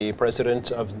The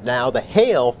president of now the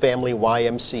Hale Family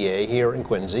YMCA here in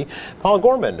Quincy, Paul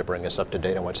Gorman, to bring us up to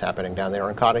date on what's happening down there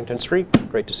on Coddington Street.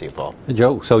 Great to see you, Paul.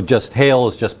 Joe, so just Hale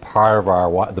is just part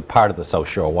of the part of the South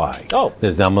Shore Y. Oh.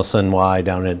 There's the Emerson Y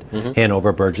down in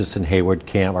Hanover, Burgess and Hayward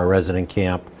camp, our resident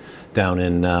camp down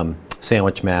in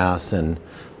Sandwich, Mass, and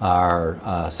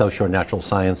our South Shore Natural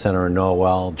Science Center in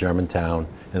Norwell, Germantown,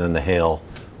 and then the Hale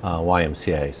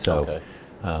YMCA. So. Okay.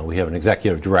 We have an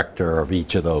executive director of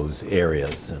each of those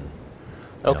areas. And,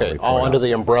 okay, all under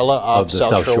the umbrella of the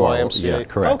South Shore YMCA? Yeah,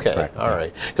 correct. Okay, correct, all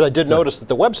right. Because I did notice that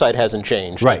the website hasn't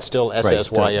changed. Right. It's still right,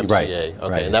 SSYMCA. Right, okay,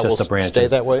 right. and that will stay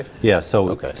that way? Yeah,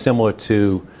 so similar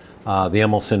to the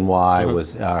Emelson Y,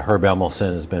 was Herb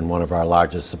Emelson has been one of our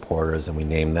largest supporters, and we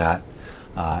named that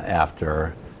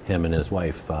after him and his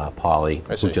wife, Polly,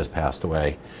 who just passed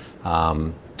away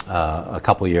a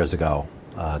couple of years ago.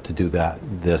 To do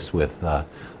this with the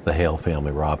Hale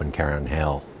family, Rob and Karen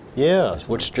Hale. Yeah,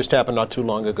 which just happened not too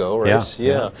long ago, right?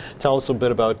 Yeah. Tell us a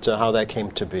bit about how that came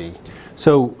to be.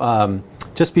 So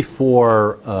just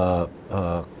before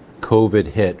COVID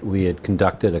hit, we had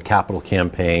conducted a capital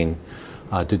campaign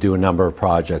to do a number of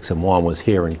projects, and one was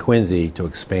here in Quincy to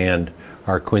expand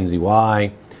our Quincy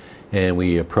Y, and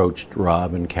we approached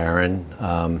Rob and Karen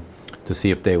to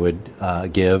see if they would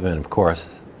give, and of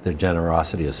course, their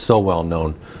generosity is so well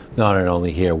known, not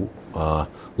only here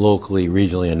locally,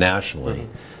 regionally, and nationally.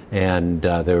 And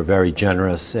they were very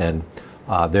generous, and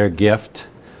their gift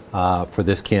for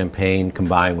this campaign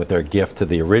combined with their gift to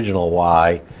the original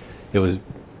Y, it was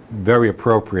very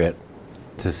appropriate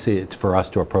to see for us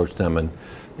to approach them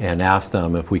and ask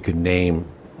them if we could name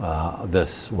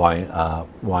this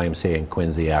YMCA in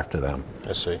Quincy after them.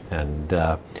 I see. And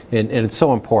it's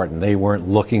so important. They weren't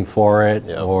looking for it,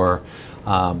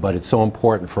 but it's so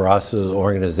important for us as an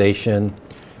organization.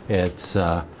 It's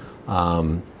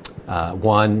one,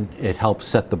 it helps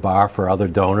set the bar for other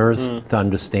donors to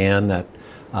understand that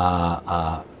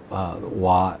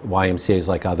YMCAs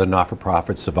like other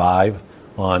not-for-profits survive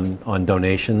on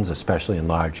donations, especially in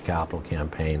large capital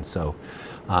campaigns. So,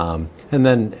 and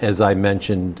then as I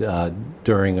mentioned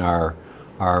during our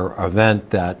event,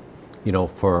 that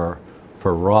for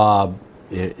Rob,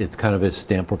 it's kind of his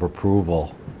stamp of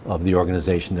approval of the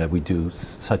organization that we do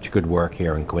such good work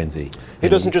here in Quincy. He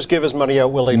doesn't just give his money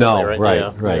out willy-nilly, no,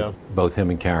 right? Right. Yeah. Both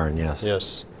him and Karen, yes.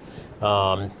 Yes.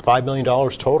 $5 million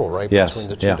total, right, between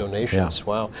the two donations. Yeah.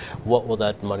 Wow. What will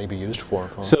that money be used for?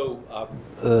 So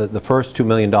the first $2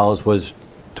 million was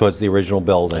towards the original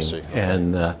building. I see.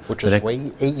 And which is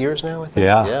 8 years now, I think?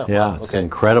 Yeah. Wow. It's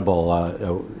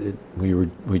incredible.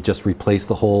 We just replaced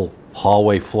the whole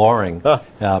hallway flooring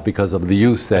because of the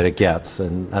use that it gets,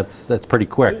 and that's pretty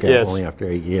quick, only after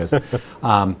 8 years.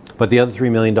 But the other $3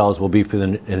 million will be for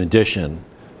an addition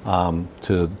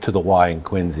to the Y in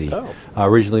Quincy.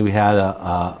 Originally, we had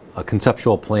a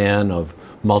conceptual plan of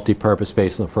multi-purpose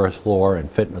space on the first floor and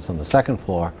fitness on the second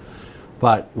floor.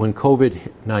 But when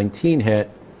COVID-19 hit,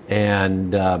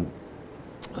 and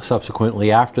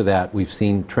subsequently after that, we've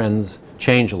seen trends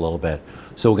change a little bit.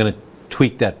 So we're going to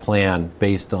tweak that plan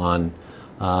based on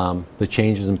the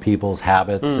changes in people's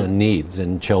habits and needs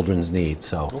and children's needs.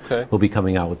 So we'll be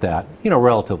coming out with that,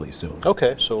 relatively soon.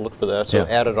 Okay, so look for that. So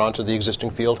add it onto the existing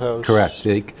field house? Correct,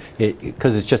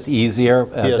 because it's just easier.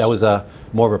 That was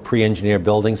more of a pre-engineered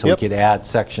building, so we could add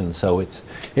sections. So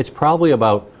it's probably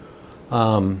about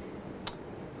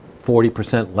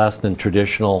 40% less than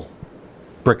traditional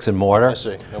bricks and mortar. I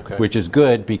see. Okay. Which is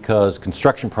good because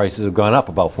construction prices have gone up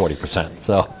about 40%.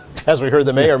 So, as we heard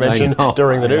the mayor mention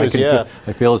during the news, I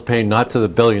feel it's paying not to the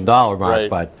 $1 billion mark,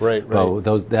 but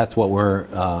that's what we're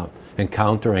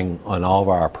encountering on all of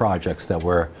our projects that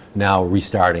we're now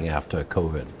restarting after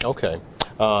COVID. Okay.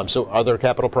 So are there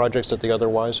capital projects at the other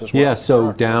Ys as well? Yeah,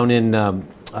 so down in at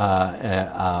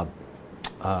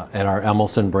our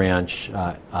Emelson branch,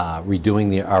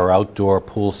 redoing our outdoor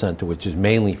pool center, which is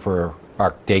mainly for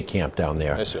our day camp down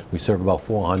there. I see. We serve about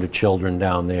 400 children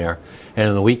down there, and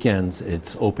on the weekends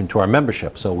it's open to our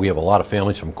membership. So we have a lot of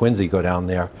families from Quincy go down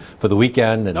there for the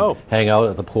weekend and hang out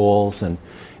at the pools, and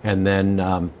then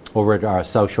over at our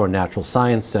South Shore Natural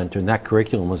Science Center, and that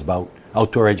curriculum was about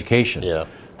outdoor education. Yeah.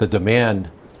 The demand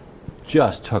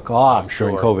just took off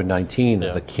during COVID-19.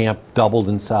 Yeah. The camp doubled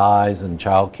in size and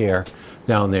childcare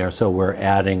down there, so we're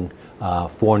adding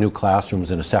 4 new classrooms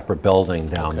in a separate building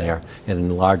down there and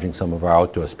enlarging some of our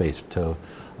outdoor space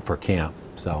for camp.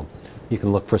 So you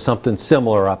can look for something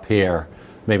similar up here,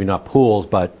 maybe not pools,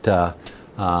 but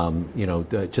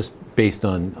just based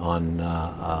on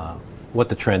what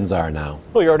the trends are now.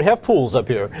 Well, you already have pools up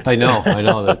here. I know.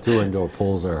 The 2 indoor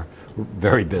pools are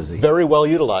very busy. Very well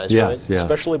utilized, Yes, right? yes.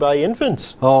 Especially by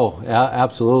infants. Oh,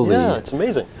 absolutely. Yeah, it's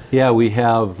amazing. Yeah, we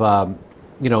have,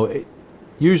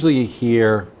 usually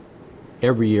here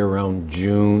every year around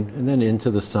June and then into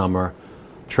the summer,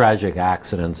 tragic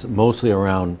accidents, mostly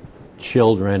around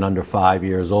children under 5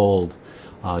 years old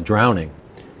drowning.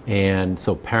 And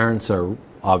so parents are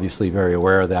obviously very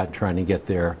aware of that, trying to get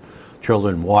their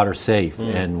children water safe.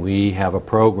 And we have a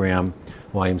program,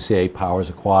 YMCA Powers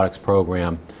Aquatics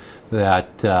program,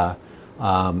 that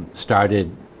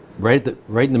started right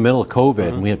in the middle of COVID.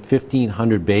 And we had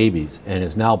 1,500 babies, and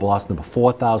it's now blossomed to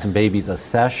 4,000 babies a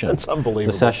session. That's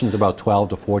unbelievable. The session's about 12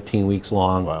 to 14 weeks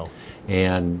long. Wow.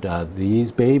 And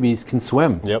these babies can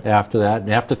swim Yep. after that.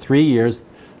 And after 3 years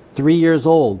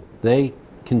old, they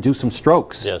can do some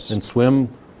strokes and swim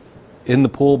in the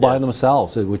pool by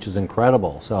themselves, which is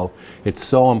incredible. So it's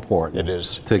so important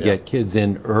to get kids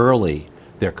in early.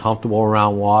 They're comfortable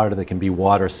around water. They can be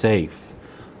water safe.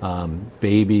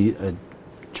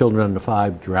 Children under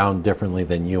 5 drown differently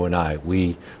than you and I.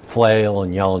 We flail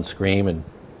and yell and scream, and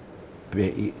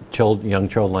young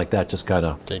children like that just kind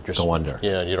of go under.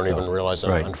 Yeah, you don't even realize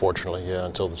that, unfortunately,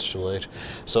 until it's too late.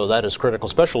 So that is critical,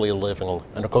 especially living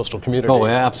in a coastal community. Oh,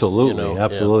 absolutely,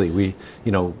 absolutely.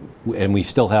 And we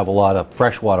still have a lot of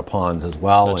freshwater ponds as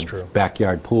well. That's and true.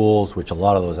 Backyard pools, which a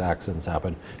lot of those accidents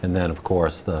happen. And then, of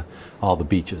course, all the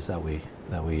beaches that we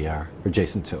are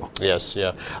adjacent to. Yes,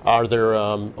 yeah. Are there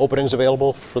openings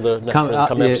available for the coming up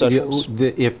sessions?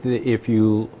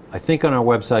 I think on our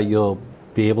website you'll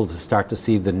be able to start to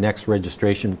see the next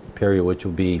registration period, which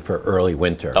will be for early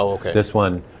winter. Oh, okay. This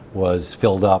one was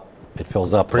filled up. It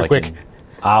fills up pretty like quick. In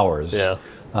hours Yeah.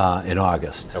 In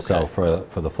August. Okay. So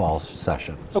for the fall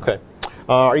session. So. Okay.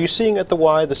 Are you seeing at the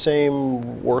Y the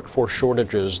same workforce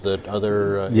shortages that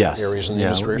other areas in the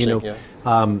industry are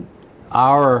seeing?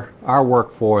 Our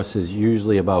workforce is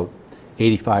usually about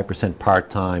 85%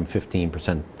 part-time,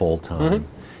 15% full-time.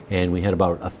 And we had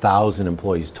about 1,000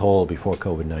 employees total before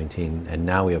COVID-19, and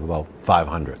now we have about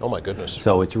 500. Oh my goodness.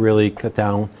 So it's really cut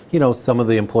down. Some of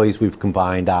the employees, we've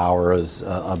combined hours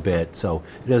a bit, so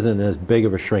it isn't as big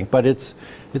of a shrink, but it's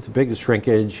a big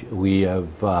shrinkage. We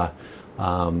have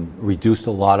reduced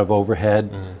a lot of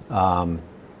overhead,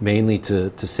 mainly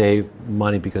to save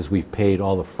money, because we've paid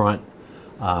all the front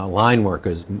line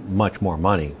workers much more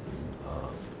money.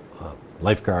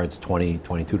 Lifeguards,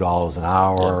 $22 an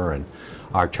hour, and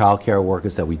our childcare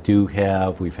workers that we do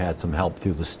have, we've had some help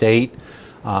through the state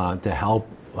to help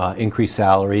increase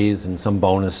salaries and some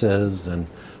bonuses, and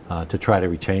to try to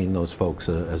retain those folks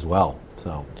as well.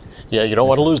 So. Yeah, you don't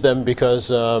want to lose them, because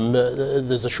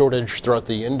there's a shortage throughout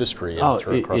the industry and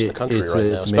across the country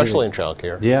right now, especially in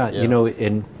childcare. Yeah,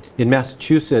 in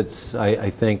Massachusetts, I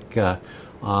think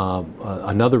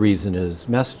another reason is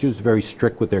Massachusetts is very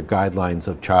strict with their guidelines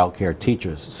of childcare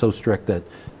teachers. So strict that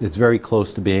it's very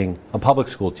close to being a public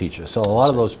school teacher. So a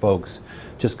lot of those folks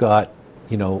just got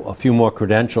a few more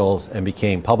credentials and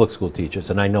became public school teachers.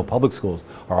 And I know public schools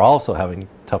are also having a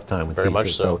tough time with teachers. Very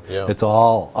much so, it's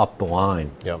all up the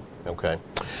line. Yeah, okay.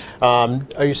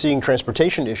 Are you seeing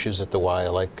transportation issues at the Y,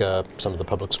 like some of the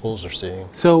public schools are seeing?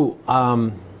 So,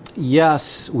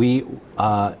 yes, we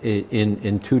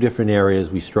in 2 different areas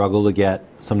we struggle to get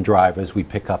some drivers. We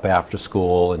pick up after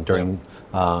school, and during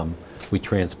we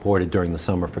transported during the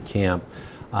summer for camp.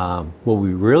 What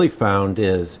we really found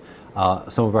is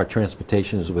some of our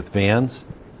transportation is with vans.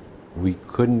 We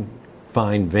couldn't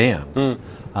find vans.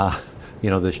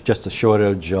 There's just a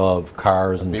shortage of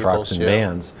cars and vehicles, trucks and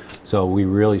vans. So we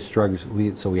really struggled.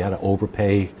 So we had to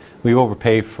overpay. We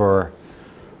overpay for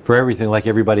everything, like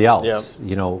everybody else.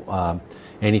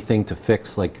 Anything to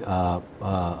fix. Like a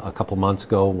couple months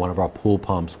ago, one of our pool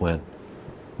pumps went.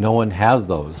 No one has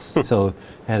those, so it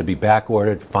had to be back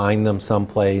ordered. Find them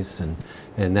someplace, and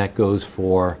that goes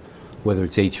for whether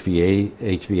it's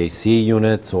HVAC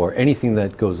units or anything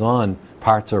that goes on.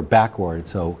 Parts are back ordered.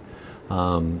 So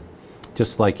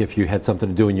just like if you had something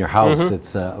to do in your house,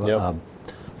 it's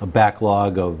a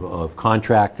backlog of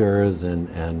contractors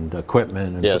and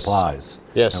equipment and supplies.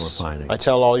 Yes, that we're finding. I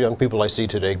tell all young people I see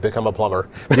today, become a plumber.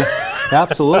 Yeah,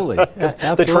 absolutely.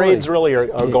 The trades really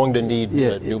are going to need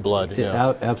new blood.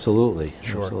 Absolutely.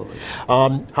 Sure. Absolutely.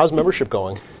 How's membership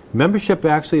going? Membership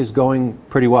actually is going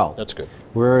pretty well. That's good.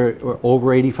 We're over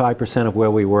 85% of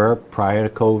where we were prior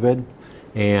to COVID.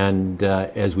 And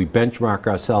as we benchmark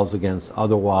ourselves against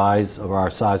other Ys of our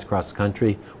size across the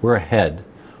country, we're ahead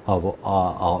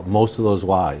of most of those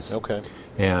Ys. Okay.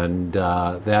 And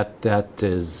that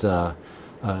is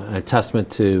a testament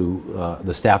to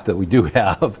the staff that we do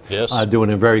have,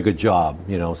 doing a very good job.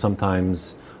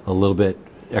 Sometimes a little bit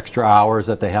extra hours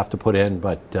that they have to put in,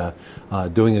 but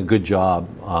doing a good job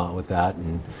with that.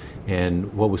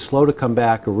 And what was slow to come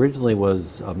back originally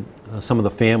was some of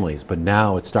the families, but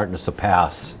now it's starting to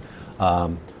surpass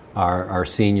our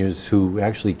seniors who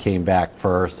actually came back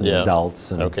first, and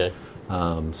adults. And, okay.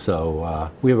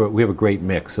 So we have a great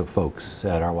mix of folks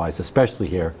at our Wise, especially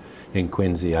here in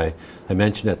Quincy. I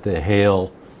mentioned at the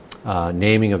Hale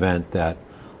naming event that,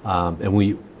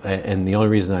 and the only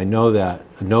reason I know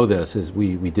this is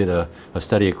we did a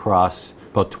study across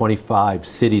about 25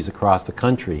 cities across the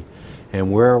country, and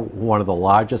we're one of the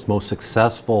largest, most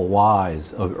successful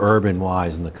Ys of urban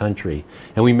Ys in the country,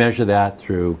 and we measure that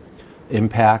through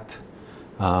impact,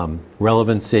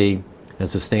 relevancy, and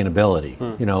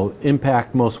sustainability. You know,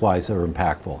 impact, most Ys are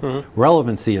impactful.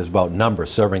 Relevancy is about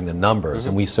numbers, serving the numbers,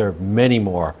 and we serve many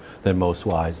more than most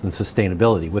Ys. And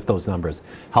sustainability with those numbers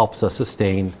helps us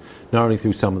sustain not only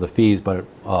through some of the fees, but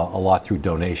a lot through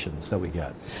donations that we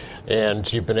get.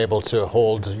 And you've been able to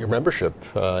hold your membership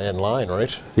in line,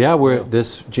 right? Yeah,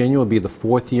 this January will be the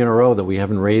 4th year in a row that we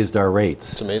haven't raised our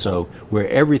rates. It's amazing. So where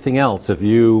everything else,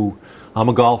 I'm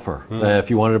a golfer.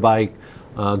 If you wanted to buy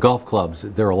golf clubs,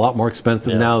 they're a lot more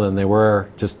expensive now than they were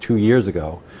just 2 years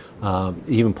ago.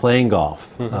 Even playing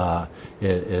golf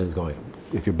is going.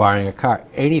 If you're buying a car,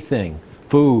 anything,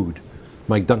 food,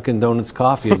 my Dunkin' Donuts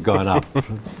coffee has gone up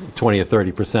 20 or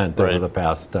 30% over the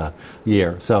past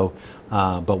year. So,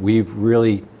 but we've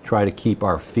really tried to keep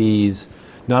our fees,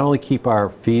 not only keep our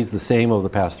fees the same over the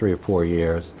past 3 or 4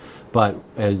 years, but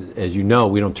as you know,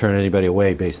 we don't turn anybody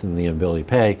away based on the inability to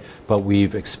pay, but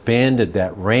we've expanded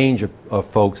that range of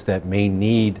folks that may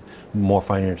need more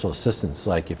financial assistance.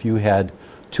 Like if you had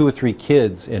 2 or 3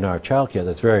 kids in our childcare,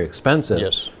 that's very expensive.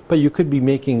 Yes. But you could be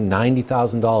making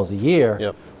 $90,000 a year.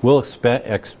 Yep. We'll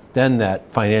extend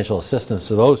that financial assistance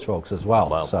to those folks as well.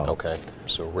 Wow. So, okay.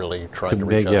 So really trying to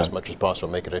reach out as much as possible,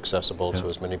 make it accessible to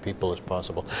as many people as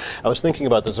possible. I was thinking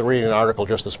about this, reading an article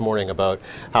just this morning about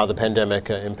how the pandemic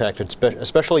impacted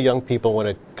especially young people when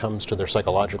it comes to their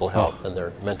psychological health and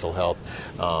their mental health,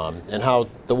 and how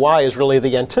the Y is really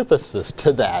the antithesis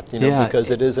to that, you know, because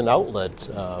it is an outlet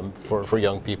for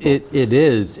young people. It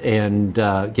is, and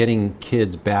getting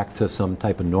kids back to some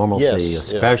type of normalcy,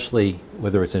 especially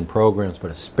whether it's in programs,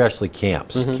 but especially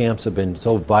camps. Camps have been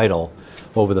so vital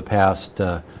over the past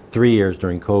 3 years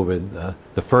during COVID.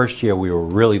 The first year we were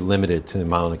really limited to the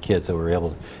amount of kids that we were able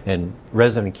to, and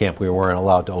resident camp we weren't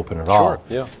allowed to open at all.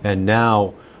 Yeah. And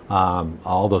now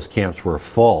all those camps were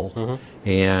full,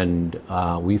 and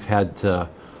we've had to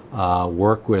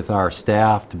work with our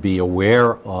staff to be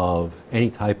aware of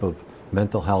any type of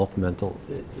mental health, mental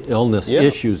illness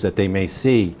issues that they may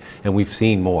see, and we've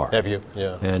seen more. Have you?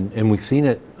 Yeah. And we've seen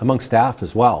it among staff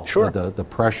as well. Sure. The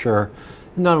pressure,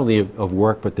 not only of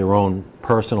work, but their own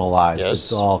personal lives. Yes.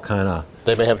 It's all kind of...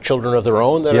 They may have children of their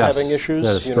own that are having issues.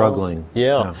 that are struggling.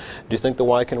 Yeah. Do you think the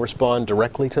Y can respond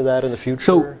directly to that in the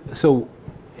future? So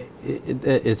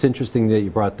it's interesting that you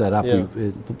brought that up. Yeah.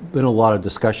 There's been a lot of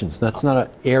discussions. That's not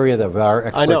an area of our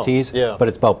expertise, but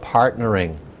it's about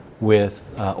partnering with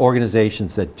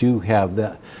organizations that do have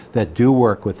that do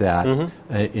work with that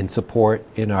in support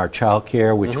in our child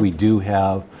care, which we do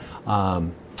have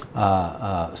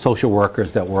social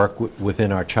workers that work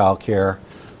within our child care,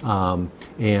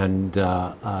 and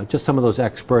just some of those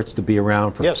experts to be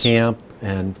around for camp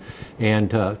and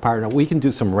partner. We can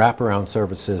do some wraparound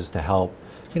services to help,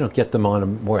 get them on a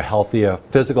more healthier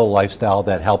physical lifestyle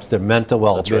that helps their mental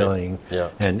well-being.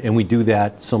 Right. Yeah. And we do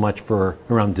that so much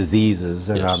around diseases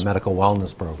and our medical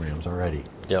wellness programs already.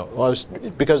 Yeah, well,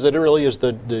 because it really is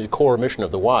the core mission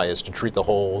of the Y is to treat the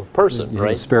whole person,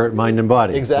 right? Spirit, mind, and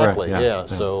body. Exactly, Right. yeah.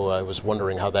 So I was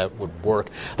wondering how that would work.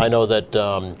 I know that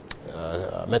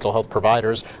mental health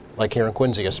providers, like here in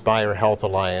Quincy, Aspire Health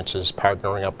Alliance is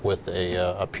partnering up with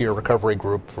a peer recovery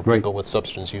group for people with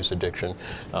substance use addiction.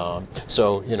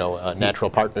 So, a natural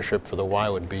partnership for the Y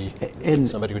would be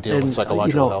somebody who deals with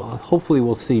psychological health. Hopefully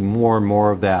we'll see more and more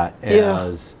of that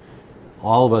as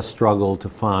all of us struggle to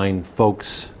find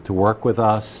folks to work with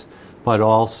us, but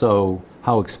also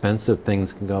how expensive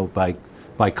things can go.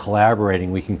 By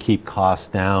collaborating, we can keep costs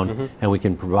down and we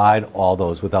can provide all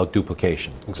those without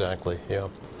duplication. Exactly, yeah.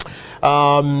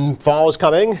 Fall is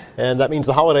coming, and that means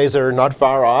the holidays are not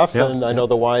far off, and I know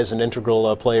the Y is an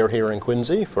integral player here in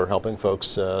Quincy for helping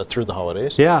folks through the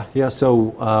holidays. Yeah,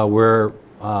 so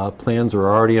plans are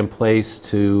already in place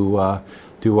to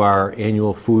do our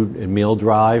annual food and meal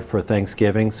drive for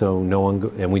Thanksgiving,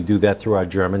 and we do that through our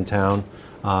Germantown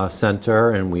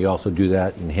Center, and we also do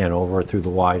that in Hanover through the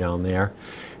Y down there.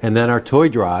 And then our toy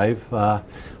drive,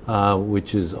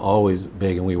 which is always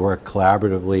big, and we work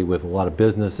collaboratively with a lot of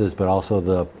businesses, but also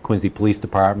the Quincy Police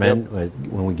Department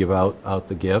when we give out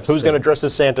the gifts. Who's going to dress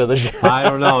as Santa this year? I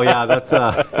don't know. Yeah, that's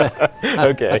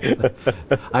okay.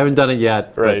 I haven't done it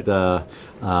yet, right?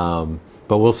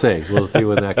 But we'll see. We'll see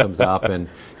when that comes up. And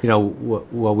you know,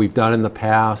 what we've done in the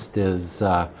past is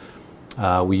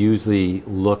we usually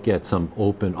look at some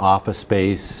open office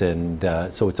space, and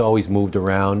so it's always moved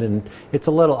around, and it's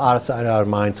a little out of sight, out of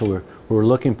mind. So we're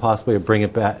looking possibly to bring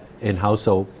it back in-house.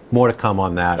 So more to come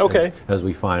on that as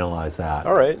we finalize that.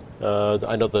 All right.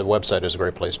 I know the website is a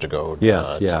great place to go.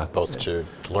 Yes, yeah. Both to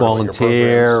learn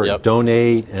volunteer, about your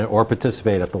donate, or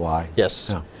participate at the Y.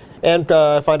 Yes. Yeah. And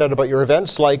find out about your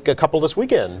events, like a couple this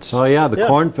weekend. Oh yeah, the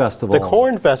Corn Festival. The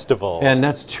Corn Festival. And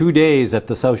that's 2 days at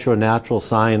the South Shore Natural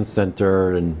Science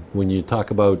Center. And when you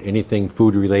talk about anything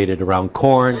food related around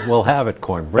corn, we'll have it: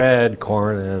 cornbread,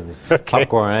 corn,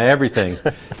 popcorn, everything.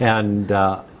 And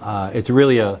it's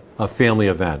really a family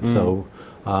event. So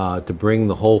to bring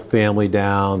the whole family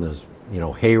down, there's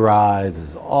hay rides,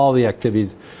 there's all the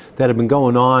activities that have been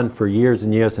going on for years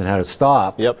and years and had to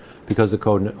stop because of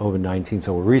COVID-19.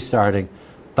 So we're restarting.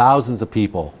 Thousands of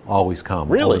people always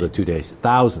come over the 2 days.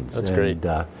 Thousands. That's great.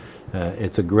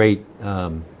 It's a great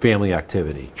family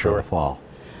activity for the fall.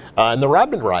 And the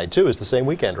Robin Ride, too, is the same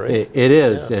weekend, right? It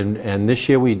is. And this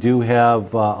year we do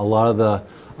have a lot of the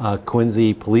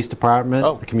Quincy Police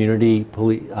Department, the community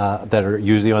police that are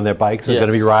usually on their bikes are going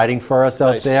to be riding for us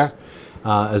out there.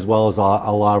 As well as a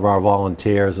lot of our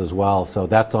volunteers as well. So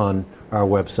that's on our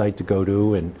website to go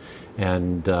to,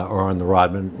 or on the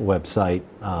Rodman website.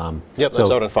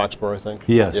 That's out in Foxborough, I think.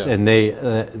 Yes, and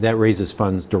that raises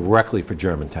funds directly for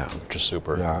Germantown. Which is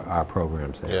super. Our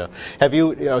programs there. Yeah. Have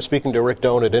you, speaking to Rick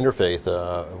Doan at Interfaith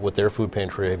with their food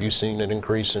pantry, have you seen an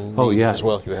increase in need as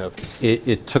well? You have.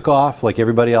 It took off like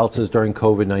everybody else's during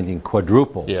COVID-19,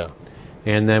 quadrupled. Yeah.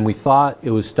 And then we thought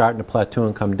it was starting to plateau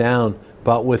and come down.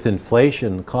 But with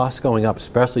inflation, costs going up,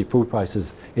 especially food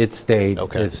prices, it stayed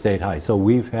high. So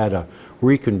we've had to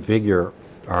reconfigure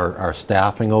our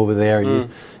staffing over there.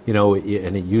 And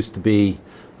it used to be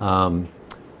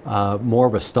more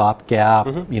of a stopgap,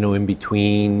 in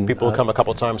between. People come a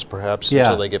couple times perhaps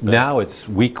until they get back. Now it's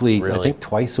weekly. Really? I think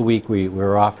twice a week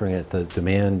we're offering it the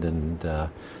demand, and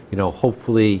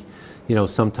hopefully,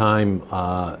 sometime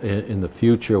in the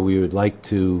future we would like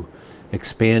to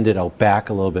expand it out back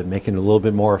a little bit, making it a little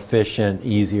bit more efficient,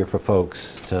 easier for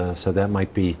folks. So that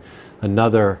might be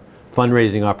another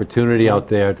fundraising opportunity out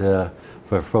there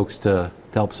for folks to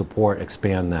help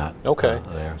expand that.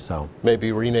 There. So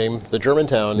maybe rename the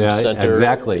Germantown Center.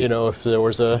 Exactly. If there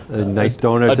was a nice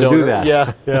donor to do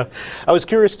that. Yeah. I was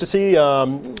curious to see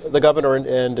the governor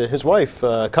and his wife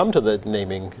come to the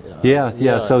naming.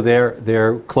 So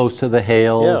they're close to the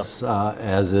Hales,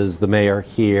 as is the mayor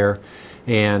here.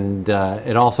 And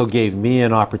it also gave me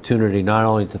an opportunity not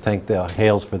only to thank the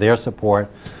Hales for their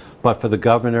support, but for the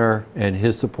governor and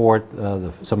his support.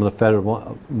 Some of the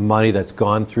federal money that's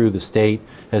gone through the state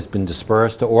has been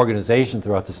dispersed to organizations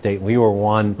throughout the state. We were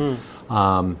one.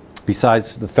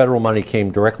 Besides, the federal money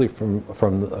came directly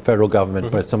from the federal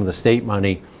government, but some of the state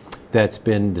money that's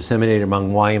been disseminated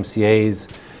among YMCA's.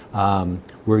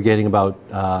 We're getting about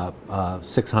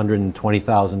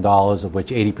 $620,000, of which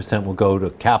 80% will go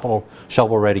to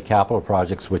shovel-ready capital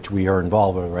projects, which we are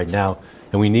involved with right now,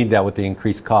 and we need that with the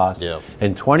increased cost.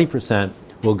 And 20%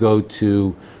 will go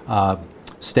to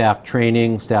staff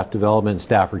training, staff development,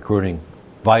 staff recruiting,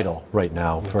 vital right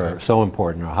now, so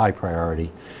important, a high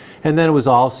priority. And then it was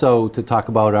also to talk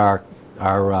about our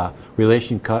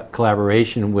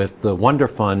collaboration with the Wonder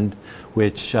Fund,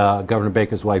 which Governor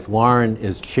Baker's wife Lauren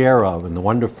is chair of, and the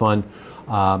Wonder Fund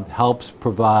helps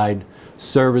provide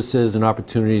services and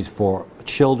opportunities for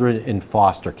children in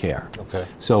foster care.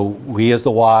 So we as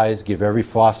the Ys give every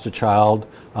foster child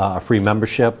a free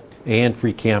membership and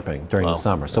free camping during the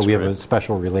summer. So we have a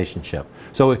special relationship.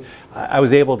 So I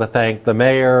was able to thank the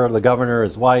mayor, the governor,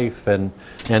 his wife, and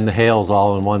the Hales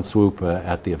all in one swoop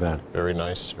at the event. Very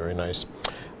nice, very nice.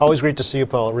 Always great to see you,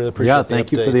 Paul. I really appreciate the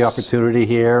thank you for the opportunity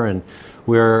here, and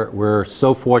we're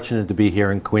so fortunate to be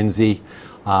here in Quincy.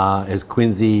 As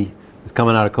Quincy is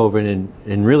coming out of COVID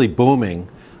and really booming,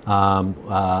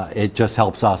 it just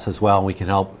helps us as well, and we can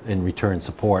help in return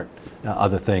support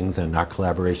other things and our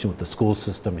collaboration with the school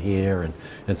system here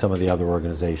and some of the other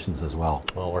organizations as well.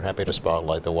 Well, we're happy to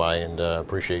spotlight the Y and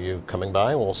appreciate you coming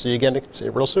by, and we'll see you again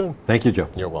real soon. Thank you, Joe.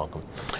 You're welcome.